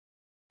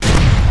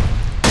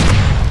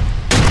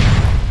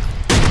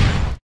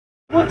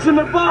What's in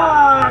the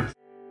box?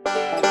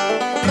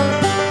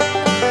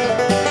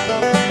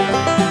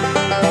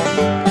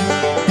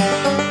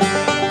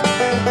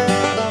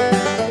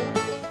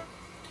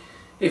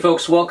 Hey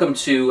folks, welcome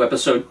to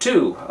episode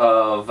 2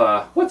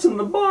 of What's in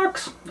the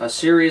Box? A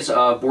series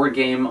of board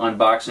game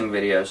unboxing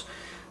videos.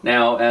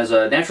 Now, as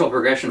a natural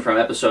progression from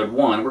episode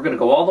 1, we're going to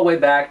go all the way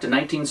back to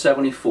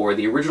 1974,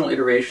 the original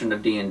iteration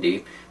of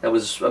D&D. That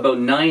was about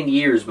 9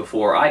 years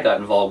before I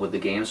got involved with the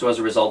game, so as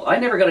a result, I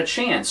never got a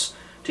chance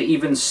to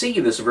even see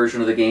this version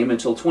of the game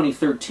until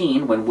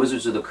 2013, when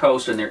Wizards of the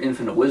Coast, in their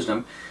infinite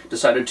wisdom,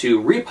 decided to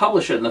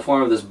republish it in the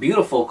form of this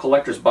beautiful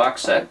collector's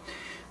box set.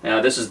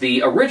 This is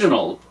the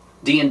original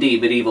D&D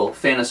medieval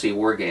fantasy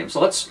war game.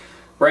 So let's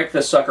break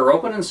this sucker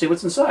open and see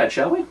what's inside,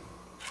 shall we?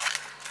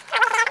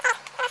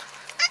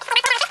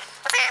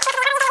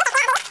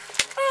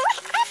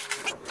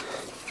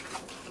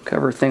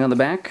 Cover thing on the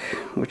back,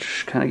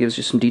 which kind of gives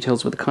you some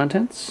details about the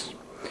contents.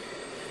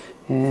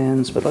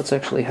 But let's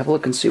actually have a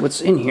look and see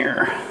what's in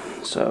here.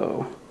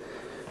 So,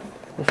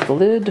 lift the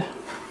lid.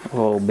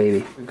 Oh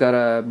baby. We've got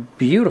a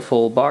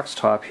beautiful box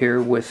top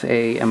here with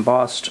a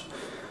embossed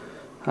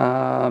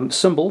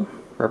symbol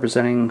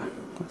representing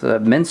the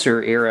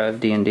Menser era of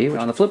D&D.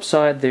 On the flip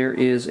side, there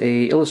is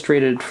a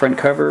illustrated front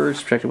cover.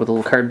 It's protected with a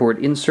little cardboard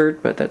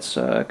insert, but that's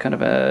kind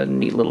of a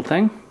neat little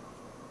thing.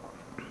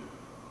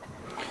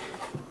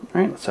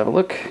 Alright, let's have a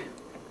look.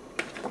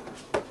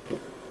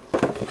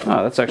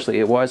 Oh, that's actually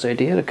a wise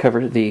idea to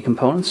cover the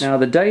components. Now,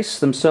 the dice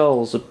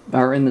themselves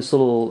are in this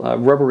little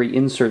rubbery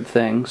insert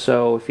thing,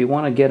 so if you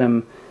want to get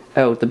them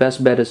out, the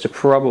best bet is to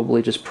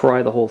probably just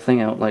pry the whole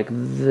thing out like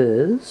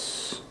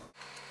this.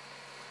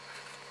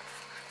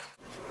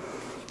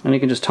 And you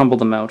can just tumble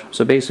them out.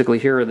 So basically,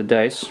 here are the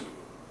dice.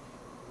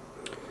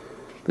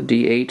 The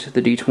D8,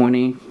 the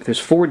D20. There's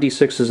 4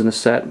 D6s in the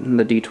set, and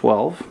the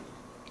D12.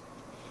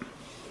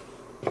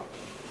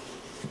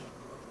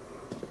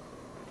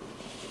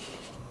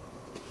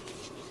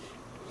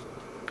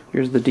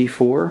 Here's the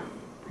D4.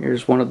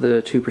 Here's one of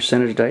the 2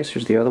 percentage dice.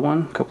 Here's the other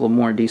one. A couple of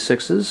more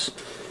D6s.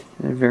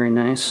 They're very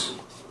nice.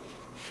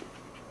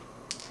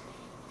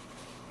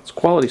 It's a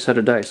quality set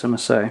of dice, I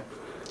must say.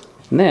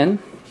 And then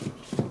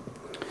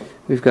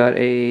we've got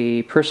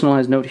a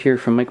personalized note here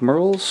from Mike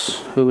Merles,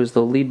 who is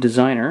the lead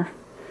designer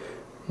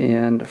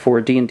and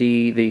for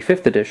D&D the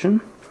 5th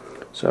edition.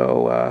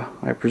 So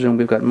I presume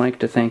we've got Mike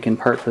to thank in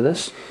part for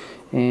this.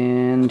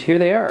 And here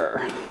they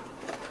are.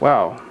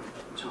 Wow.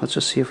 So let's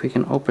just see if we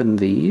can open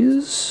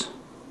these.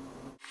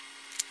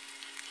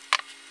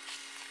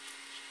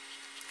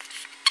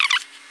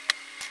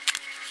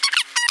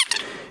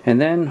 And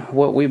then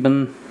what we've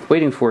been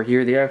waiting for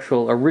here, the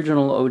actual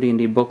original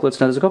OD&D booklets.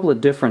 Now there's a couple of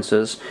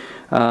differences.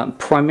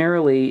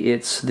 Primarily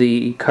it's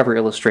the cover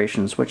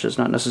illustrations, which is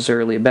not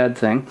necessarily a bad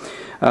thing.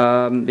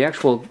 The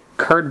actual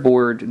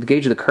cardboard, the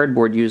gauge of the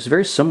cardboard used is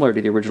very similar to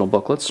the original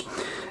booklets.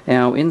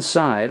 Now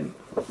inside,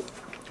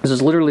 this is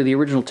literally the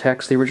original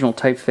text, the original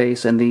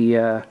typeface, and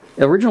the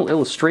original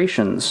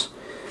illustrations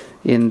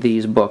in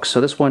these books. So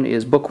this one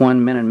is Book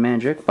 1, Men and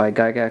Magic by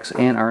Gygax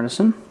and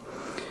Arneson.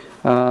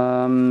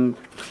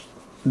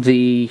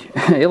 The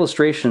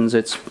illustrations,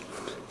 it's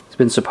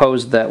been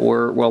supposed that a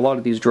lot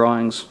of these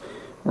drawings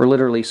were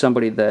literally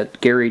somebody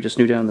that Gary just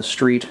knew down the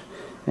street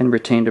and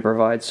retained to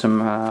provide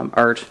some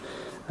art,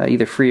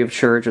 either free of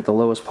charge at the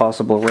lowest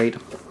possible rate.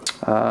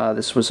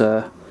 This was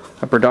a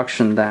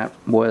production that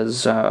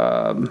was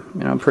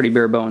pretty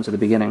bare bones at the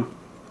beginning.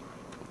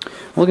 I'm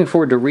looking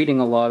forward to reading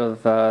a lot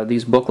of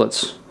these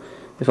booklets,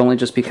 if only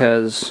just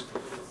because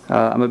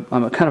I'm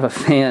a kind of a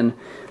fan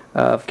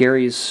of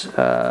Gary's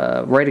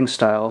writing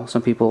style.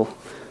 Some people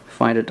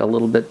find it a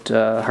little bit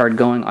hard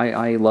going.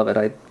 I love it.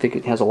 I think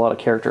it has a lot of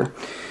character.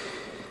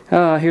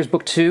 Here's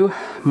Book 2,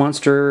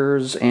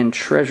 Monsters and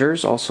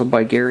Treasures, also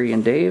by Gary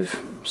and Dave.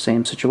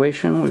 Same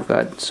situation. We've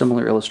got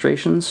similar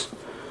illustrations,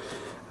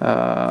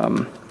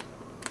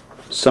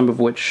 some of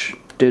which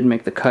did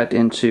make the cut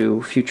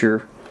into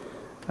future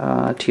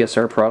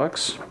TSR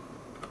products.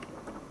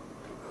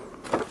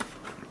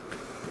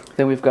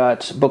 Then we've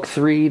got Book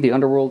 3, The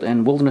Underworld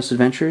and Wilderness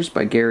Adventures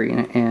by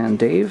Gary and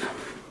Dave.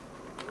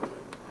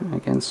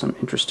 Again, some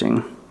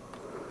interesting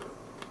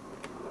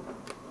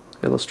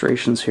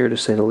illustrations here, to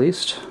say the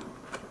least.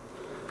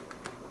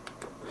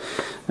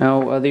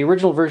 Now, the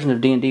original version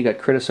of D&D got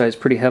criticized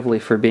pretty heavily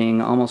for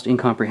being almost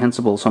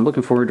incomprehensible, so I'm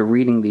looking forward to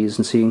reading these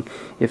and seeing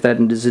if that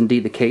is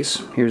indeed the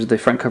case. Here's the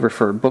front cover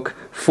for Book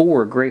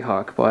 4,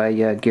 Greyhawk by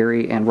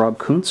Gary and Rob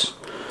Kuntz.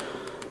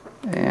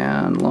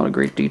 And a lot of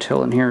great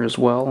detail in here as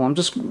well.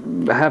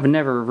 I have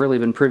never really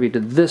been privy to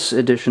this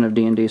edition of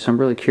D&D, so I'm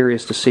really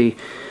curious to see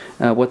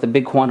what the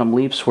big quantum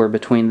leaps were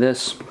between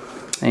this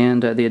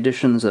and the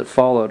editions that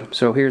followed.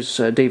 So here's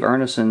Dave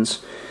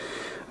Arneson's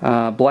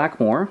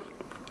Blackmoor.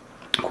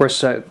 Of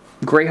course,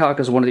 Greyhawk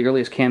is one of the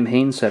earliest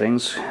campaign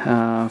settings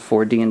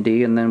for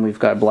D&D, and then we've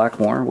got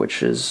Blackmoor,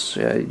 which is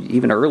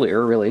even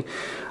earlier, really.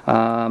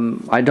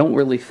 I don't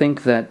really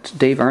think that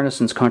Dave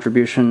Arneson's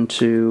contribution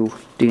to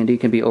D&D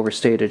can be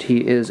overstated.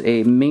 He is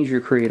a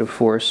major creative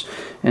force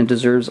and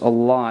deserves a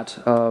lot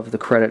of the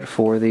credit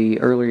for the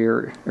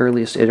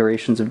earliest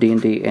iterations of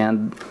D&D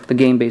and the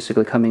game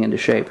basically coming into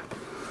shape.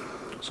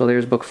 So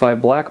there's Book 5,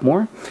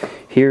 Blackmoor.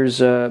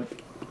 Here's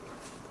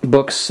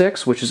Book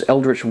 6, which is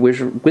Eldritch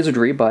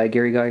Wizardry by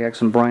Gary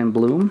Gygax and Brian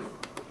Bloom.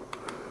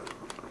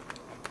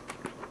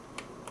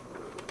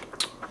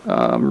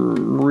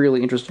 I'm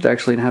really interested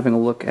actually in having a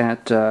look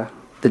at the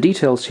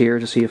details here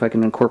to see if I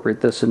can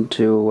incorporate this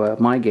into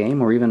my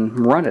game or even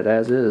run it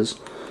as is.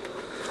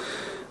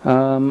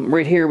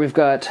 Right here we've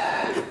got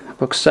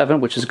Book 7,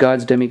 which is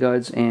Gods,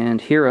 Demigods, and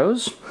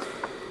Heroes.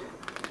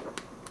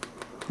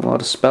 A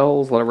lot of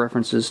spells, a lot of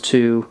references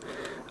to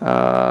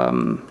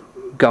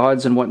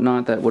gods and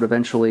whatnot that would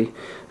eventually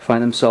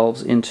find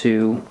themselves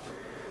into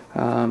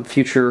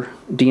future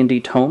D&D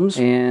tomes.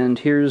 And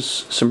here's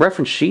some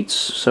reference sheets,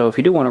 so if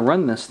you do want to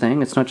run this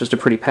thing, it's not just a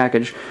pretty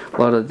package.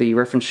 A lot of the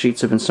reference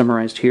sheets have been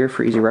summarized here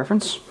for easy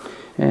reference.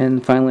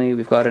 And finally,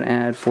 we've got an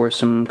ad for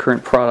some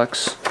current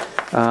products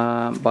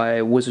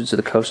by Wizards of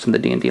the Coast and the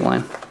D&D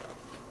line.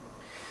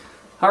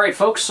 Alright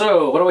folks,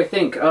 so what do I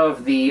think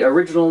of the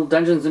original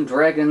Dungeons &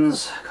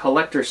 Dragons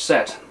collector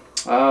set?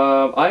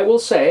 I will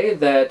say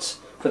that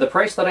for the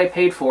price that I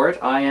paid for it,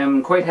 I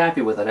am quite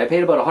happy with it. I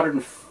paid about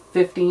 $115,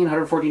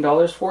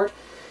 $114 for it.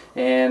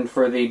 And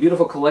for the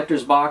beautiful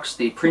collector's box,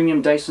 the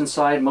premium dice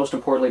inside, most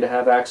importantly to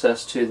have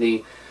access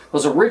to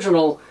those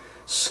original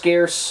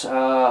scarce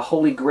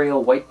Holy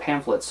Grail white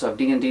pamphlets of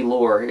D&D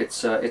lore,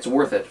 it's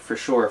worth it for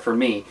sure for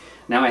me.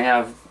 Now I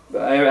have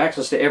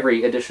access to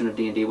every edition of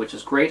D&D, which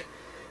is great.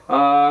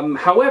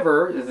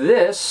 However,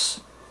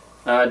 this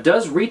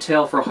does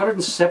retail for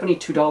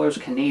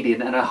 $172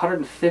 Canadian and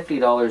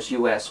 $150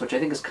 US, which I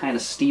think is kind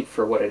of steep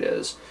for what it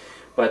is.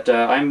 But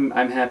I'm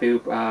happy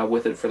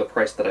with it for the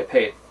price that I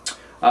paid.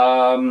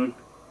 Well,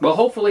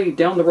 hopefully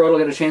down the road I'll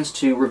get a chance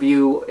to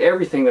review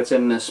everything that's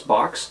in this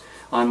box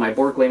on my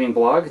Board Gaming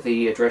blog.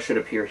 The address should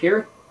appear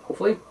here,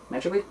 hopefully,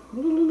 magically.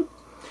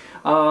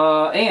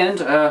 And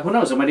who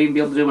knows, I might even be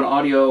able to do an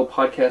audio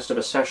podcast of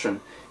a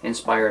session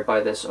inspired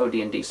by this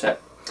OD&D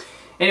set.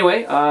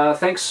 Anyway,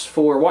 thanks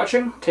for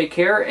watching, take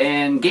care,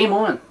 and game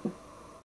on!